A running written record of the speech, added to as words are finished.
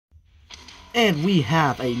And we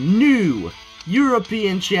have a new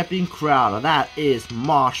European Champion crown, and that is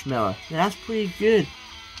Marshmallow. Now, that's pretty good.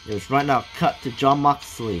 It was right now cut to John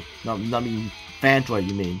Moxley. No, I mean, Fandroid,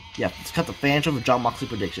 you mean. Yeah, let's cut the Fandroid for John Moxley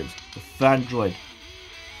predictions. The Fandroid.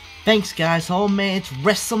 Thanks, guys. Oh, man, it's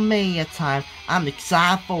WrestleMania time. I'm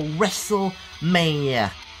excited for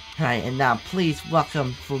WrestleMania. Alright, and now please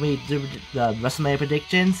welcome for me to do the WrestleMania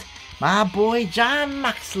predictions, my boy John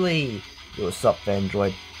Moxley. Yo, what's up,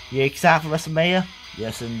 Fandroid? You excited for WrestleMania?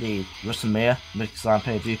 Yes, indeed. WrestleMania, next exciting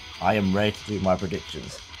pay-per-view. I am ready to do my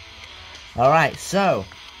predictions. Alright, so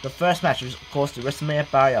the first match is, of course, the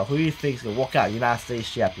WrestleMania barrier. Who do you think is going to walk out United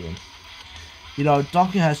States Champion? You know,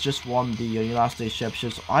 Donkey has just won the United States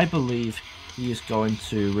Championship, so I believe he is going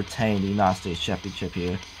to retain the United States Championship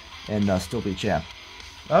here and still be champ.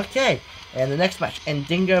 Okay, and the next match,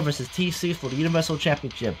 Ndingo versus TC for the Universal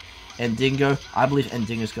Championship. Ndingo, I believe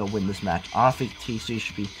Ndingo's going to win this match. I don't think TC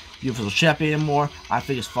should be Universal Champion anymore. I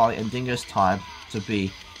think it's finally Ndingo's time to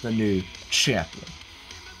be the new champion.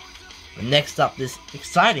 And next up, this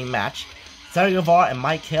exciting match, Sammy Guevara and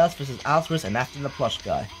Mike Chaos versus Alex Rivers and After the Plush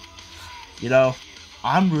Guy. You know,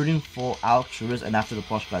 I'm rooting for Alex Rivers and After the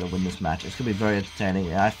Plush Guy to win this match. It's going to be very entertaining,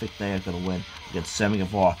 and I think they are going to win against Sammy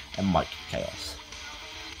Guevara and Mike Chaos.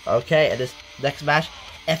 Okay, and this next match,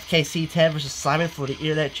 FKC10 versus Simon for the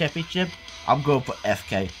Internet Championship. I'm going for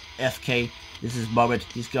FK. FK, this is his moment.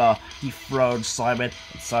 He's going to dethrone Simon,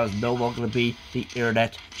 and Simon's no longer going to be the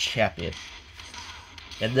Internet Champion.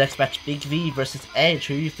 And the next match, Big V versus Edge.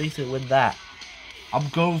 Who do you think is going to win that? I'm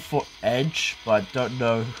going for Edge, but I don't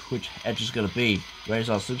know which Edge is going to be.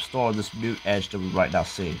 Razor Superstar or this new Edge that we're right now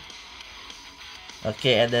seeing.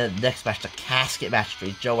 Okay, and then the next match, the casket match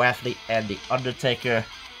between Joe Anthony and The Undertaker.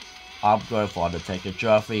 I'm going for Undertaker.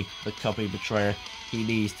 Joe Anthony, the company betrayer, he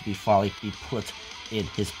needs to finally be put in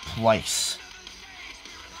his place.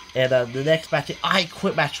 And the next match, the I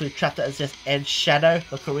Quit match between Trapta and Shadow,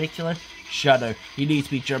 the curriculum. Shadow, he needs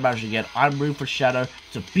to be general manager again. I'm rooting for Shadow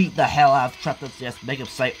to beat the hell out of Trapta, make him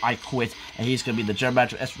say I quit, and he's going to be the general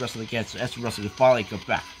manager of S Wrestling again, so S Wrestling can finally go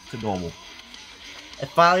back to normal. And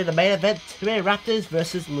finally, the main event, today, Raptors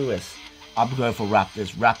versus Lewis. I'm going for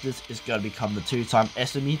Raptors. Raptors is going to become the two-time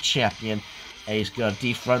SME champion, and he's going to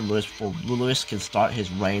dethrone Lewis before Lewis can start his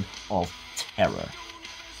reign of terror.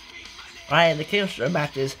 Alright, in the Kickoff show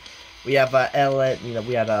matches, we have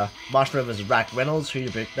we had Marshmallow versus Rack Reynolds. Who do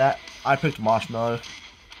you pick that? I picked Marshmallow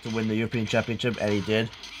to win the European Championship, and he did.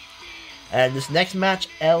 And this next match,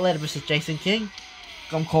 Eteled versus Jason King.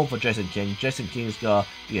 I'm calling for Jason King. Jason King is going to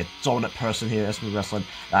be a dominant person here in SME Wrestling,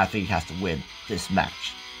 and I think he has to win this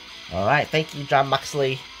match. Alright, thank you, John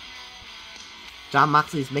Moxley. John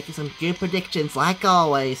Moxley's making some good predictions, like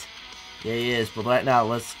always. Yeah, he is, but right now,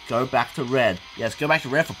 let's go back to Red. Yeah, let's go back to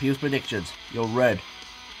Red for Pew's predictions. You're Red.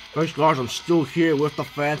 Thanks, guys, I'm still here with the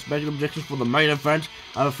fans making the predictions for the main event.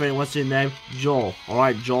 I have a feeling, what's his name? Joel.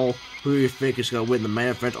 Alright, Joel, who do you think is going to win the main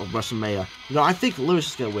event of WrestleMania? You know, I think Lewis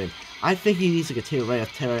is going to win. I think he needs to continue reign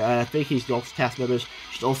of terror, and I think his York's cast members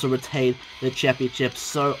should also retain the championship.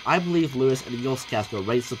 So I believe Lewis and the York's cast will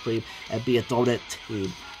reign supreme and be a dominant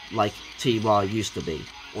team like Team Raw used to be,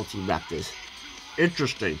 or Team Raptors.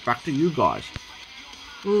 Interesting. Back to you guys.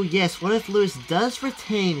 Oh yes, what if Lewis does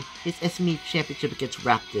retain his SME championship against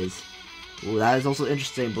Raptors? Oh, that is also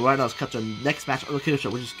interesting, but right now let's cut to the next match on the Kickoff show,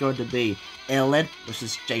 which is going to be Eteled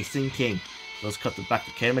versus Jason King. So let's cut back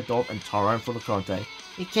to Kane McDonald and Tyrone for the Conte.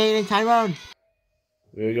 Hey Kane and Tyrone!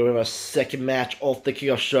 We're going to our second match of the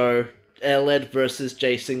Kickoff show. Eteled versus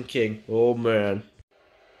Jason King. Oh man.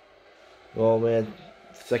 Oh man.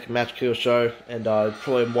 Second match Kickoff show, and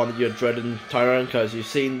probably one of you dreading Tyrone, because you've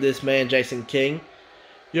seen this man, Jason King.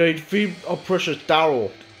 You know, he pushes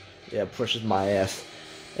Daryl. Yeah, pushes my ass.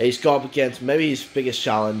 And he's gone up against maybe his biggest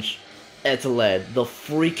challenge, Eteled, the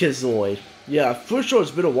Freakazoid. Yeah, I'm pretty sure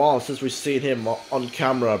it's been a while since we've seen him on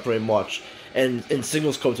camera, pretty much. And in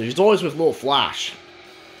singles commentary, he's always with Lil Flash.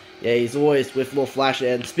 Yeah, he's always with Lil Flash.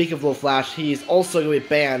 And speaking of Lil Flash, he's also going to be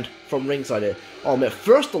banned from ringside here. Oh man,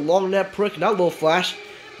 first the long neck prick, now Lil Flash.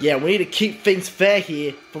 Yeah, we need to keep things fair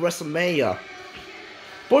here for WrestleMania.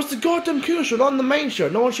 But it's the goddamn Kickoff show, not on the main show.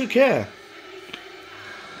 No one should care.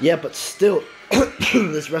 Yeah, but still,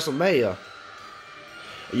 this WrestleMania.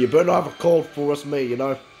 You better not have a cold for WrestleMania, you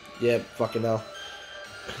know? Yeah, fucking hell.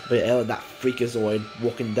 But yeah, that Freakazoid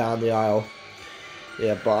walking down the aisle.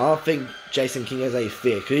 Yeah, but I don't think Jason King has any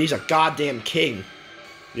fear, because he's a goddamn king.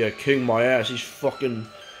 Yeah, king my ass. He's fucking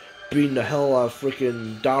beating the hell out of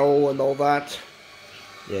freaking Daryl and all that.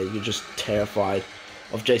 Yeah, you're just terrified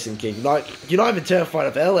of Jason King. You're not even terrified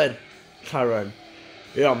of Eteled, Tyrone.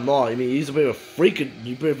 Yeah, I'm not. I mean, he's a bit of a freak,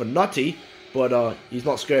 he's a bit of a nutty. but he's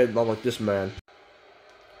not scared, not like this man.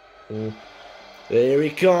 There he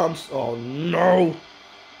comes. Oh no!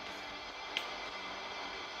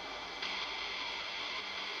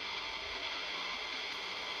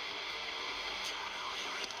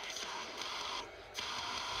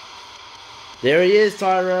 There he is,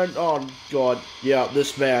 Tyrone. Oh god, yeah,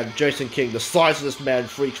 this man, Jason King. The size of this man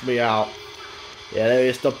freaks me out. Yeah, there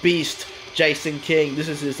is the Beast, Jason King. This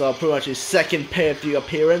is his pretty much his second pay-per-view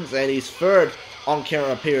appearance and his third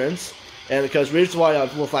on-camera appearance. And because the reason why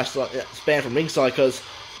Little Flash is banned from ringside, because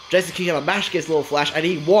Jason King had a match against Little Flash and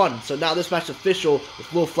he won. So now this match is official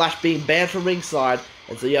with Little Flash being banned from ringside.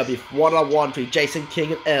 And so yeah, it'll be one-on-one between Jason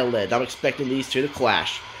King and Eteled. I'm expecting these two to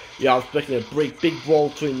clash. Yeah, I'm expecting a big brawl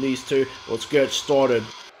between these two. Let's get started.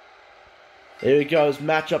 Here he goes.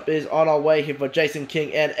 Matchup is on our way here for Jason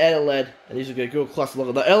King and Eteled. And these are going to go close look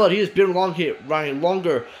at the Eteled. He has been along here running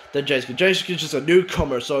longer than Jason King. Jason King is just a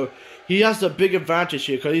newcomer, so he has a big advantage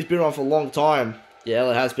here because he's been around for a long time. Yeah,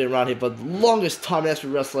 Eteled has been around here for the longest time in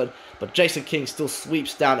SME Wrestling, but Jason King still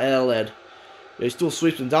sweeps down Eteled. He still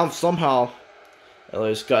sweeps him down somehow.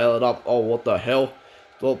 Eteled's got Eteled up. Oh, what the hell?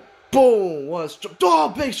 Well, boom! What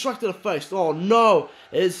a big strike to the face. Oh no!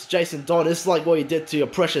 It's Jason Don. It's like what he did to your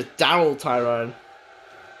precious Daryl, Tyrone.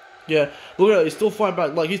 Yeah, look at it. He's still fighting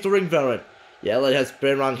back like he's the ring veteran. Yeah, Eteled has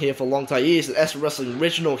been around here for a long time. He is an SME Wrestling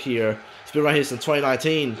original here. He's been around here since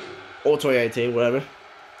 2019 or 2018, whatever.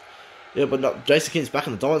 Yeah, but no, Jason King's back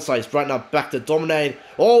on the dominant side. He's right now back to dominate.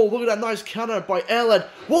 Oh, look at that nice counter by Eteled.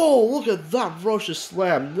 Whoa, look at that ferocious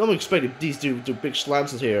slam. I'm expecting these two to do big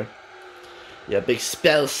slams here. Yeah, big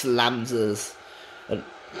spell slamses. And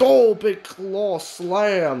oh, big claw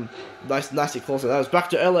slam. Nice, nasty claw slam. That was back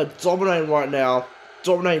to Eteled dominating right now.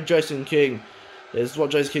 Dominating Jason King. This is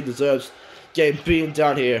what Jason King deserves. Getting beaten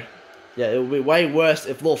down here. Yeah, it would be way worse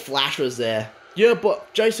if Little Flash was there. Yeah,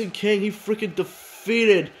 but Jason King, he freaking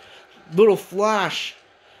defeated Little Flash.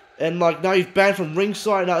 And like now he's banned from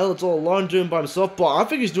ringside. Now Eteled's all alone doing by himself. But I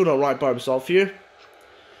think he's doing alright by himself here.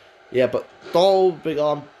 Yeah, but oh, big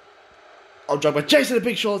arm. I'm jumping. Jason, a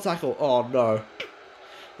big shoulder tackle. Oh no.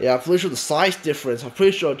 Yeah, I'm pretty sure the size difference. I'm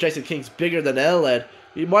pretty sure Jason King's bigger than Eteled.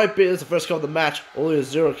 He might be. This is the first count of the match. Only a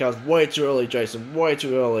 0 count. Way too early, Jason. Way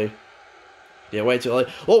too early. Yeah, way too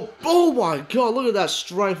early. Oh my god. Look at that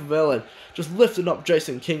strength of Eteled. Just lifting up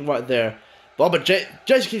Jason King right there. But Jason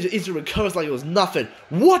King just instantly recovers like it was nothing.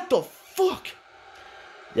 What the fuck?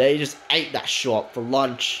 Yeah, he just ate that shot for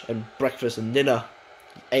lunch and breakfast and dinner.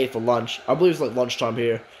 He ate for lunch. I believe it's like lunchtime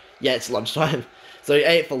here. Yeah, it's lunchtime. So he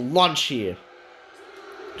ate for lunch here.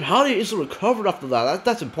 How did he instantly recover after that?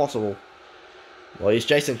 That's impossible. Well, he's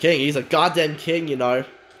Jason King. He's a goddamn king, you know.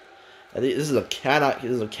 And this is a count out.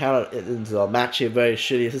 This is a count out into a match here. Very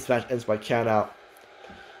shitty. This match ends by count out.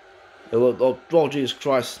 Oh, Jesus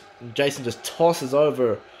Christ. Jason just tosses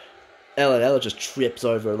over Eteled. Eteled just trips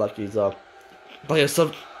over like he's like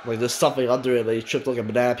there's something under it. Like he tripped like a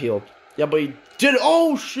banana peel. Yeah, but he did it.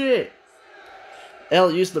 Oh shit.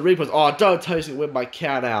 Eteled used the replays. Oh, don't tell me he's gonna win by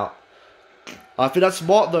count out. I think that's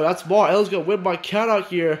smart though. That's smart. Eteled's gonna win by count out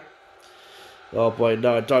here. Oh boy,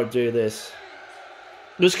 no, don't do this.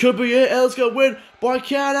 This could be it. Eteled's gonna win by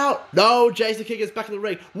count out. No, Jason King gets back in the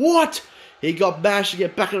ring. What? He got mashed to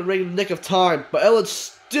get back in the ring in the nick of time. But Eteled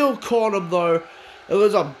still caught him though. It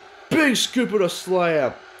was a big scoop and a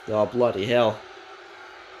slam. Oh, bloody hell.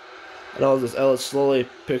 And that was just Eteled slowly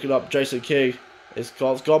picking up Jason King. It's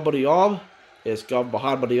gone by the arm. It's gone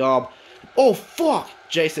behind by the arm. Oh, fuck!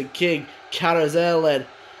 Jason King counters Eteled.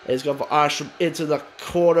 It's gone for Ashram into the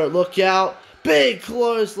corner. Look out. Big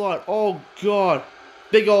clothesline. Oh, God.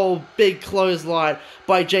 Big clothesline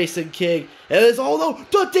by Jason King. And it's, oh no,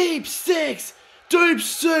 the Deep Six! Deep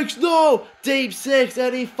Six, no! Deep Six,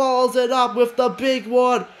 and he follows it up with the big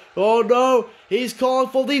one. Oh no, he's calling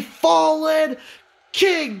for the Fallen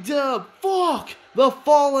Kingdom! Fuck! The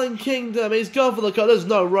Fallen Kingdom. He's going for the cover. There's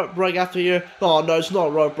no rope break after here. Oh no, it's not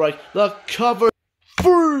a rope break. The cover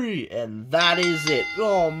free! And that is it.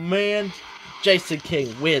 Oh man. Jason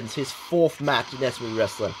King wins his 4th match in SME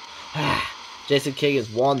Wrestling. Jason King is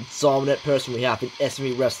one dominant person we have in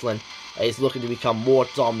SME Wrestling, and he's looking to become more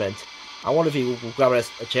dominant. I wonder if he will grab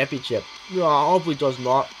a championship. No, hopefully does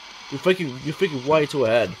not. You're thinking way too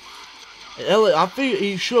ahead. And Eteled, I think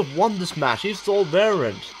he should have won this match. He's so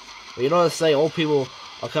veteran. But you know what they say, old people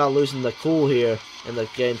are kind of losing their cool here and they're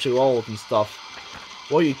getting too old and stuff.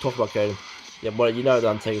 What are you talking about, Caden? Yeah, but you know that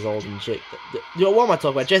Undertaker's old and shit. You know, what am I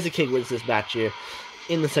talking about? Jason King wins this match here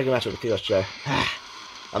in the second match of the Kickoff show.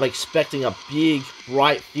 I'm expecting a big,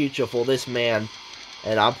 bright future for this man,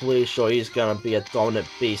 and I'm pretty sure he's gonna be a dominant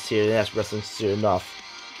beast here in SME Wrestling soon enough.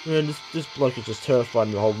 Man, this bloke is just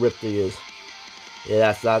terrifying, the whole ripped he is.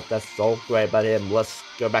 Yeah, that's so great about him. Let's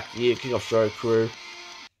go back to you, Kickoff Show crew.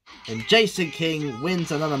 And Jason King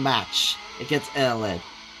wins another match against Eteled.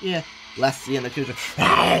 Yeah, let's see in the future.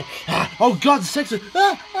 Oh God, Sexton!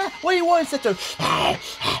 What do you want, Sexton?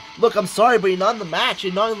 Look, I'm sorry, but you're not in the match.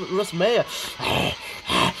 You're not in WrestleMania.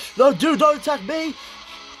 No, dude, don't attack me!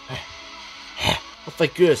 Oh,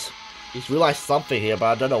 thank goodness. He's realized something here, but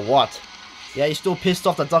I don't know what. Yeah, he's still pissed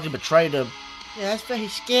off that Ducky betrayed him. Yeah, that's very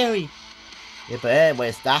scary. Yeah, but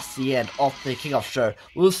anyways, that's the end of the Kickoff Show.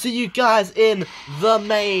 We'll see you guys in the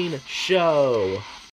main show.